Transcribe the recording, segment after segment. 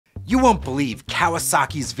You won't believe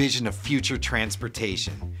Kawasaki's vision of future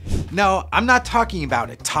transportation. No, I'm not talking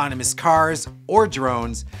about autonomous cars or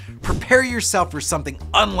drones. Prepare yourself for something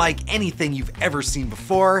unlike anything you've ever seen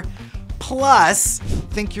before. Plus,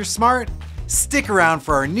 think you're smart? Stick around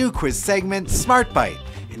for our new quiz segment, Smart Bite,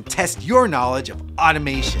 and test your knowledge of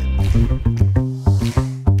automation.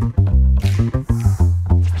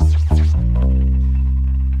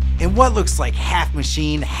 And what looks like half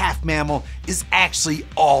machine, half mammal is actually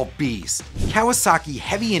all beast. Kawasaki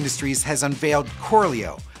Heavy Industries has unveiled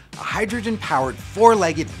Corleo, a hydrogen-powered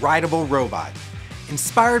four-legged rideable robot.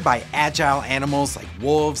 Inspired by agile animals like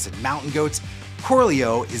wolves and mountain goats,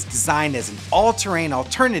 Corleo is designed as an all-terrain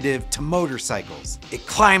alternative to motorcycles. It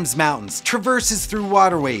climbs mountains, traverses through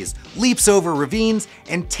waterways, leaps over ravines,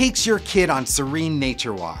 and takes your kid on serene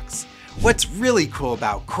nature walks. What's really cool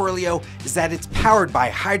about Corleo is that it's powered by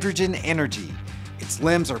hydrogen energy. Its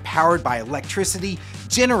limbs are powered by electricity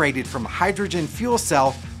generated from a hydrogen fuel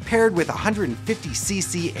cell paired with a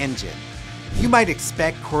 150cc engine. You might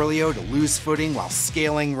expect Corleo to lose footing while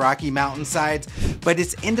scaling rocky mountainsides, but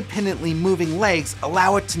its independently moving legs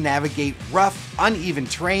allow it to navigate rough, uneven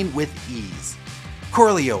terrain with ease.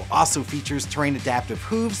 Corleo also features terrain-adaptive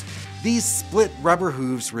hooves. These split rubber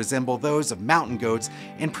hooves resemble those of mountain goats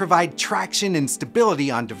and provide traction and stability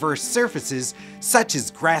on diverse surfaces such as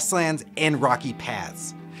grasslands and rocky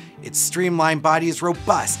paths. Its streamlined body is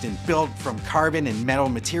robust and built from carbon and metal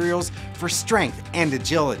materials for strength and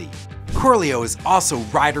agility. Corleo is also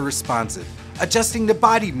rider responsive, adjusting to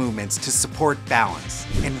body movements to support balance.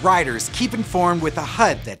 And riders keep informed with a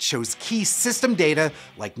HUD that shows key system data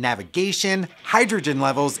like navigation, hydrogen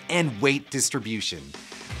levels, and weight distribution.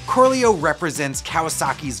 Corleo represents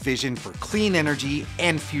Kawasaki's vision for clean energy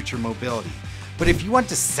and future mobility. But if you want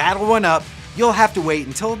to saddle one up, you'll have to wait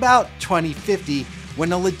until about 2050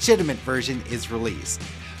 when a legitimate version is released.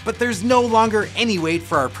 But there's no longer any wait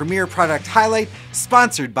for our premier product highlight,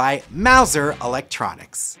 sponsored by Mouser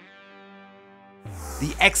Electronics. The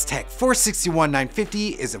Extech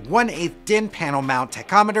 461-950 is a 1/8 DIN panel mount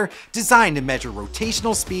tachometer designed to measure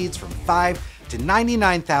rotational speeds from 5 to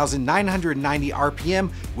 99,990 RPM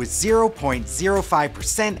with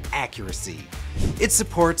 0.05% accuracy. It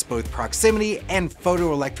supports both proximity and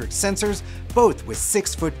photoelectric sensors, both with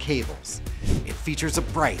 6-foot cables. It features a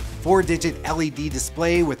bright 4-digit LED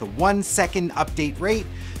display with a 1-second update rate.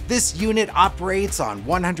 This unit operates on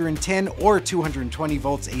 110 or 220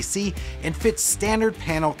 volts AC and fits standard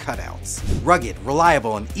panel cutouts. Rugged,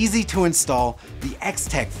 reliable, and easy to install, the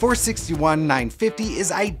Extech 461-950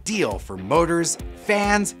 is ideal for motors,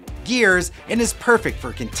 fans, gears, and is perfect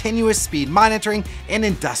for continuous speed monitoring and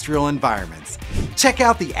industrial environments. Check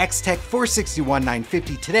out the Extech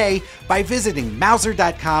 461-950 today by visiting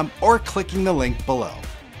Mouser.com or clicking the link below.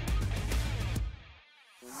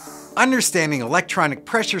 Understanding electronic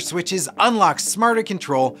pressure switches unlocks smarter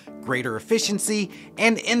control, greater efficiency,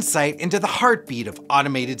 and insight into the heartbeat of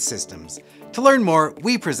automated systems. To learn more,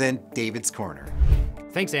 we present David's Corner.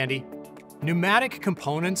 Thanks, Andy. Pneumatic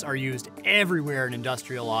components are used everywhere in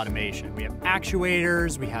industrial automation. We have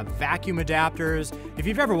actuators, we have vacuum adapters. If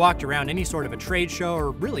you've ever walked around any sort of a trade show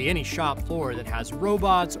or really any shop floor that has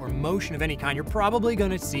robots or motion of any kind, you're probably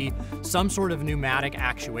going to see some sort of pneumatic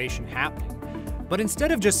actuation happening. But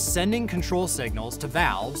instead of just sending control signals to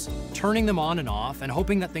valves, turning them on and off, and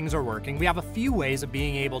hoping that things are working, we have a few ways of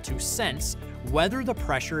being able to sense whether the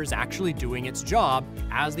pressure is actually doing its job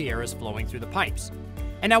as the air is flowing through the pipes.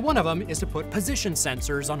 And now one of them is to put position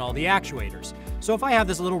sensors on all the actuators. So if I have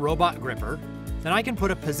this little robot gripper, then I can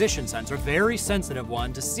put a position sensor, very sensitive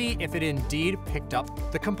one, to see if it indeed picked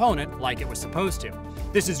up the component like it was supposed to.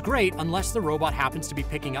 This is great unless the robot happens to be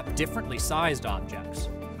picking up differently sized objects.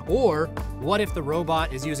 Or what if the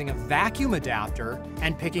robot is using a vacuum adapter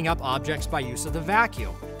and picking up objects by use of the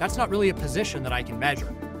vacuum? That's not really a position that I can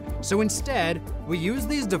measure. So instead, we use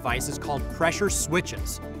these devices called pressure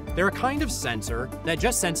switches. They're a kind of sensor that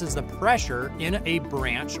just senses the pressure in a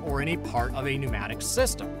branch or in a part of a pneumatic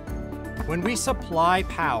system. When we supply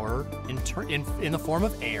power in the form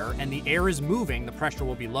of air and the air is moving, the pressure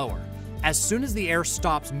will be lower. As soon as the air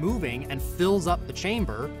stops moving and fills up the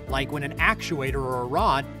chamber, like when an actuator or a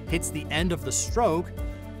rod hits the end of the stroke,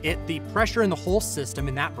 the pressure in the whole system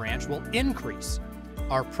in that branch will increase.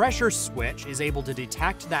 Our pressure switch is able to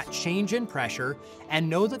detect that change in pressure and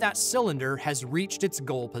know that that cylinder has reached its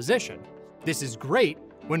goal position. This is great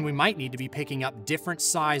when we might need to be picking up different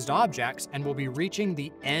sized objects and we'll be reaching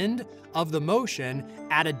the end of the motion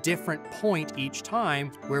at a different point each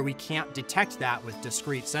time where we can't detect that with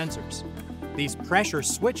discrete sensors. These pressure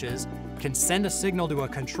switches can send a signal to a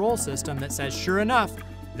control system that says, sure enough,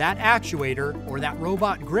 that actuator or that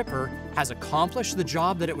robot gripper has accomplished the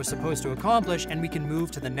job that it was supposed to accomplish, and we can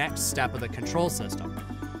move to the next step of the control system.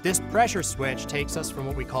 This pressure switch takes us from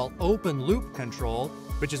what we call open loop control,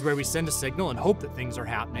 which is where we send a signal and hope that things are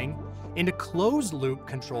happening, into closed loop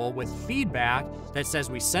control with feedback that says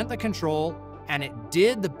we sent the control and it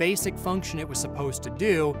did the basic function it was supposed to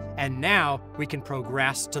do, and now we can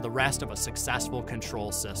progress to the rest of a successful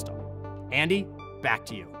control system. Andy, back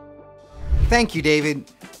to you. Thank you, David.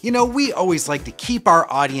 You know, we always like to keep our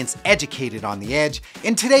audience educated on the edge,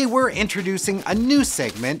 and today we're introducing a new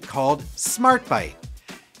segment called Smart Bite.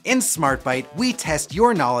 In Smart Bite, we test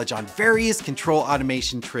your knowledge on various control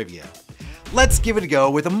automation trivia. Let's give it a go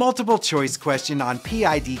with a multiple choice question on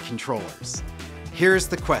PID controllers. Here's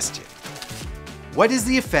the question. What is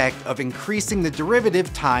the effect of increasing the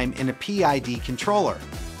derivative time in a PID controller?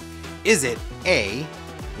 Is it A,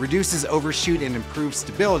 reduces overshoot and improves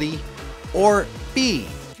stability, or B,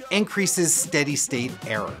 increases steady state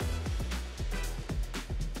error?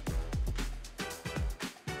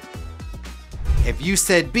 If you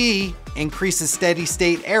said B, increases steady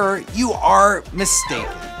state error, you are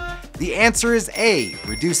mistaken. The answer is A,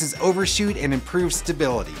 reduces overshoot and improves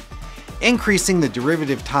stability. Increasing the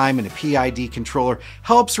derivative time in a PID controller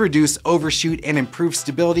helps reduce overshoot and improve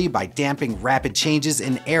stability by damping rapid changes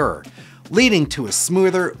in error, leading to a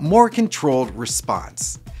smoother, more controlled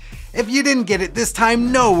response. If you didn't get it this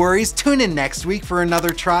time, no worries, tune in next week for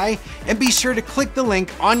another try, and be sure to click the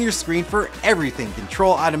link on your screen for everything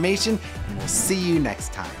control automation, and we'll see you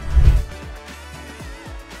next time.